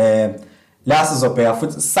 la sizobheka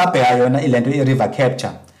futhi sabheka yona ilento i river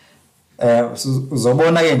capture.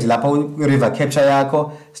 Uzobona ke nje lapha ku river capture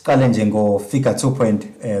yakho siqale nje ngo figure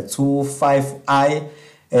 2.25i.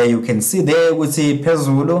 You can see there ukuthi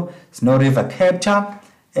phezulu sino river capture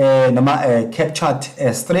noma captured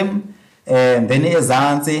stream, and then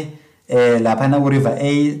ezansi lapha na ku river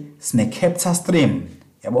A sine capture stream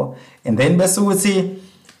yabo. And then bese ukuthi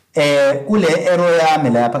kule arrow yami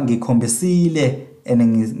lapha ngikhombisile and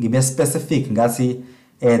ngibe specific ngathi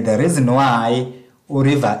the reason why u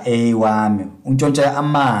river A wami untshontsha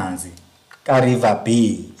amanzi ka river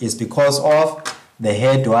B is because of the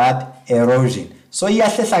headward erosion. So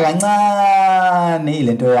iyahlehla kancane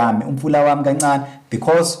ilento yami umfula wami kancane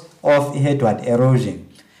because of headward erosion.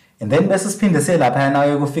 And then bese siphinde selapha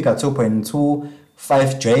nayo ku figure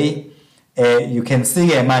 2.25j you can see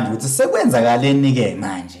ke manje ukuthi sekwenzakaleni ke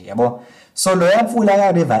manje yabo. So lo yamfula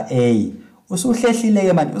ka river A usuhlehlile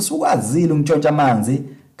ke manje usukwazile ukuntshontsha amanzi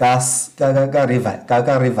ka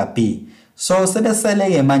river B. So sebesele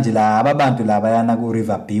ke manje la abantu laba yana ku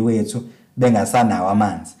river B wethu bengasanawo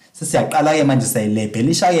amanzi. Sesiyaqala ke manje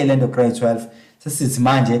sayilabhelisha ke lento grade 12 sesithi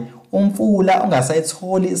manje umfula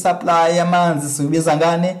ungasayitholi isupply yamanzi sibiza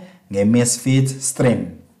ngane ngemisfit stream.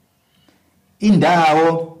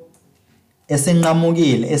 Indawo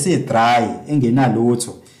esenqamukile esidry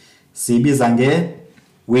engenalutho sibiza nge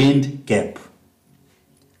wind gap.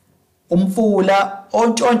 Umfula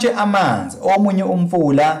ontshontshe amanzi omunye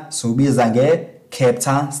umfula sibiza nge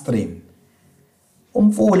capture stream.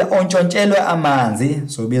 Umfula ontshontshelwe amanzi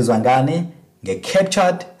sobizwa ngani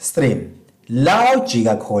nge-captured stream. La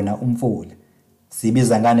ujika khona umfula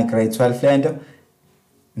sibiza ngani grade 12 lento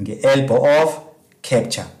nge-elbow of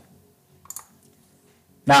capture.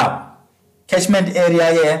 Now catchment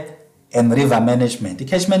area here and river management.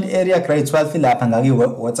 I-catchment area grade 12 lapha ngaki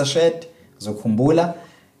watershed zokhumbula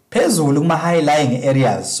phezulu kuma high lying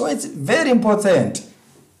areas. So it's very important,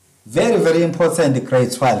 very important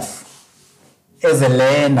grade 12 as a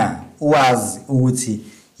learner uwazi ukuthi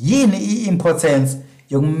yini i-importance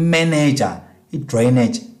yokumanage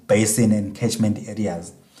i-drainage basin and catchment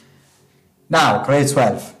areas. Now grade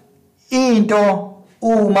 12 into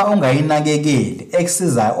uma ungayinakekeli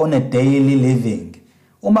exercise on a daily living,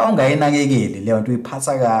 uma ungayinakekeli leyo nto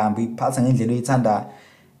uyiphatha kambi uyiphatha ngendlela oyithanda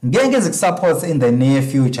ngeke zikusupport in the near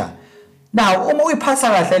future. Now uma uyiphatha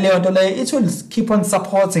kahle leyo nto leyo it will keep on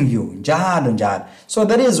supporting you njalo. So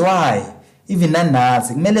that is why even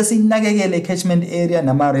nanazi kumele sinakekele catchment area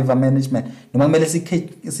nama river management noma kumele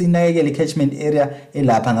sinakekele catchment area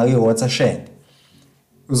elapha ngayo watershed.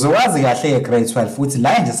 Uzowazi kahle grade 12 futhi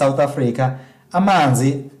la nje South Africa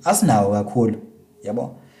amanzi asinawo kakhulu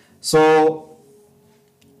yabo. So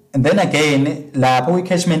and then again lapho kwi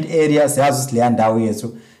catchment area siyazi ukuthi le ndawo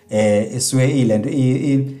yethu iswe ilento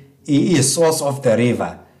i source of the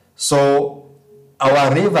river. So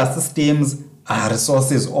our river systems are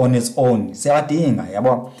resources on its own. Siyadinga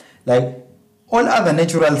yabo, like all other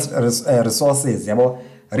natural resources yabo.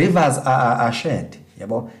 Rivers are shared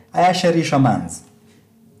yabo, ayasharisha amanzi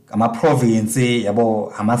ama province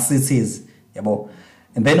yabo, ama cities yabo.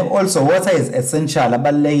 And then also water is essential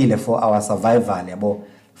abalulekile for our survival yabo,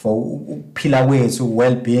 for ukuphila kwethu,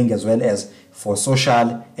 well-being as well as for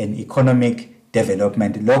social and economic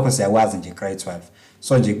development. Lokho siyakwazi nje grade 12.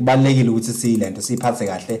 So nje kubalekile ukuthi silento siphathe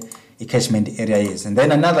kahle i-catchment area yes. And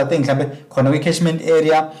then another thing mhlambe khona kwi-catchment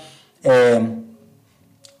area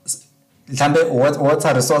mhlambe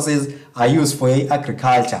water resources are used for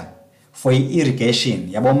agriculture, for irrigation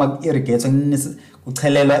yabo. Uma irrigate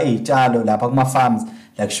kuchelelwa izitshalo lapha kuma farms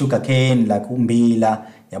like sugarcane, like umbila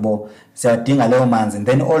yabo, siyadinga leyo manzi. And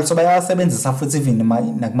then also bayawasebenzisa futhi even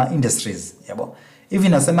nakuma industries yabo,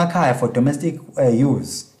 even nasemakhaya for domestic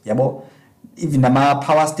use yabo, even nama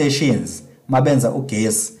power stations mabenza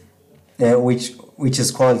ugesi which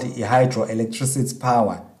is called hydroelectricity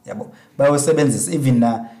power. Yabo. Bayosebenzisa even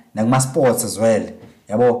nakuma sports as well.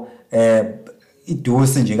 Yabo.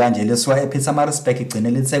 Idusi nje kanje leswa ePietermaritzburg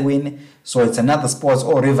igcinele eThekwini, so it's another sport,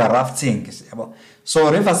 or river rafting yabo.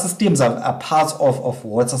 So river systems are part of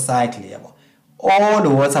water cycle yabo. All the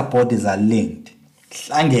water bodies are linked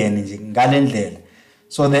hlangene nje ngale ndlela.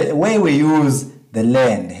 So the way we use the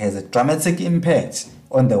land has a dramatic impact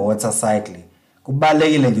on the water cycle.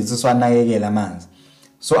 Kubalekile nje siwanakekela amanzi.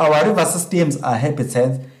 So our river systems are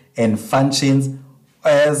habitats and functions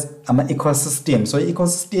as ama ecosystem. So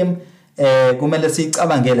ecosystem kumele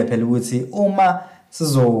sicabangele phela ukuthi uma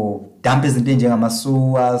sizo dump izinto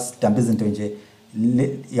njengamasuwa, dump izinto nje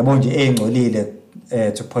yabo nje engcolile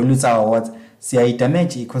to pollute our water, siya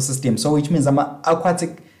damage ecosystem. So which means ama aquatic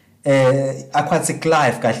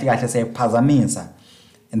life kahle kahle siyaphazamisa.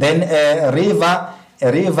 And then a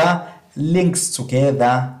river links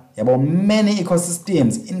together yabo many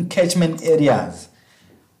ecosystems in catchment areas.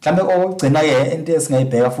 Mhlambe okugcina ke into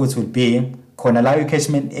esingayibheka futhi will be khona la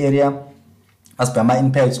catchment area asibhama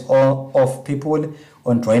impacts of people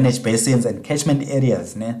on drainage basins and catchment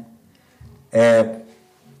areas ne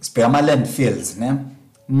sibhama landfills ne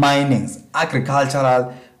minings,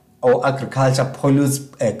 agriculture pollutes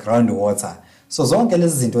groundwater. So zonke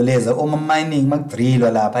lezi zinto lezi uma mining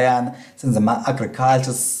makudrillwa lapha yana senza ama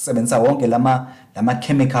agriculture sebenzisa wonke lama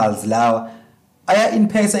chemicals lawa aya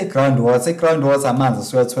impacts groundwater amanzi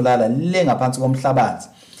suyatholala le ngaphansi komhlabathi.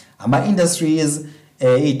 Ama industries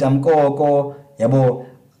itamkoko yabo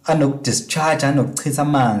anokudischarge anokuchitha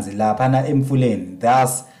amanzi lapha na emfuleni,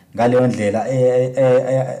 thus ngaleyo ndlela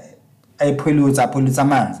pollute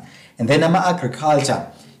amanzi. And then ama agricultural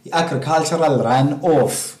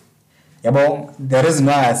runoff yabo. The reason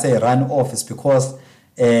why I say runoff is because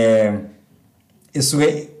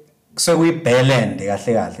so we balance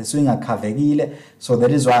kahle kahle so ingakhavekile. So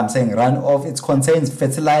that is why I'm saying runoff. It contains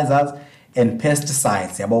fertilizers and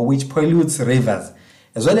pesticides yabo which pollutes rivers,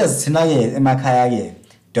 as well as thina ke emakhaya ke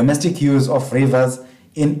domestic use of rivers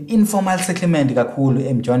in informal settlement kakhulu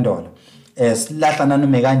emjondolo silahlana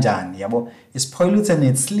nome kanjani yabo is polluted and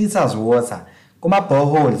it slithers water kuma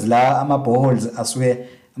boreholes la ama boreholes asuke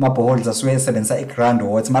sebenzisa ground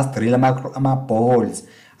water. Must drill ama boreholes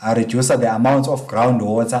reduce the amount of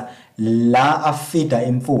groundwater la afida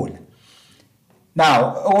imfula.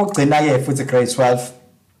 Now okugcina ke futhi grade 12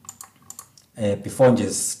 before nje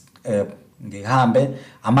ngihambe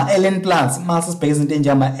ama alien plants mase sibheke izinto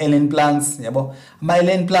njengama alien plants yabo. Ama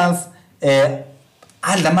alien plants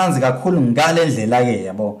adla amanzi kakhulu ngale ndlela ke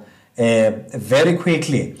yabo very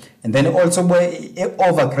quickly. And then also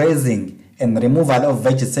overgrazing and removal of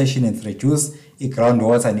vegetation and reduce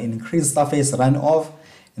groundwater and increase surface runoff.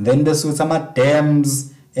 And then the some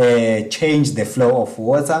dams change the flow of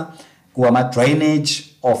water. Kuama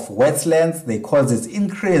drainage of wetlands, they cause its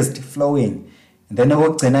increased flowing. And then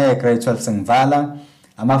okugcina grade 12 singvala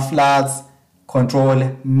ama floods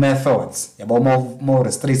control methods yabo more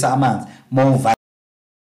restrict amanzi more.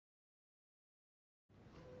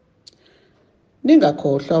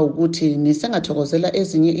 Ningakhohlwa ukuthi nisengathokozela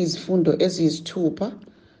ezinye izifundo eziyisithupha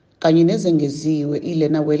kanye nezengeziwe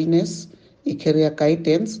iLearner Wellness, iCareer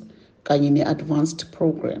Guidance kanye neAdvanced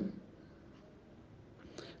Program.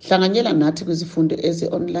 Hlanganyela nathi kwizifundo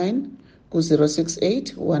ezi-online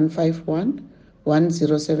ku-068 151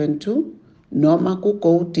 1072 noma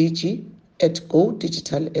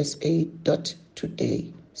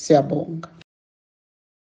ku-GoDigi@godigitalsa.today. Siyabonga.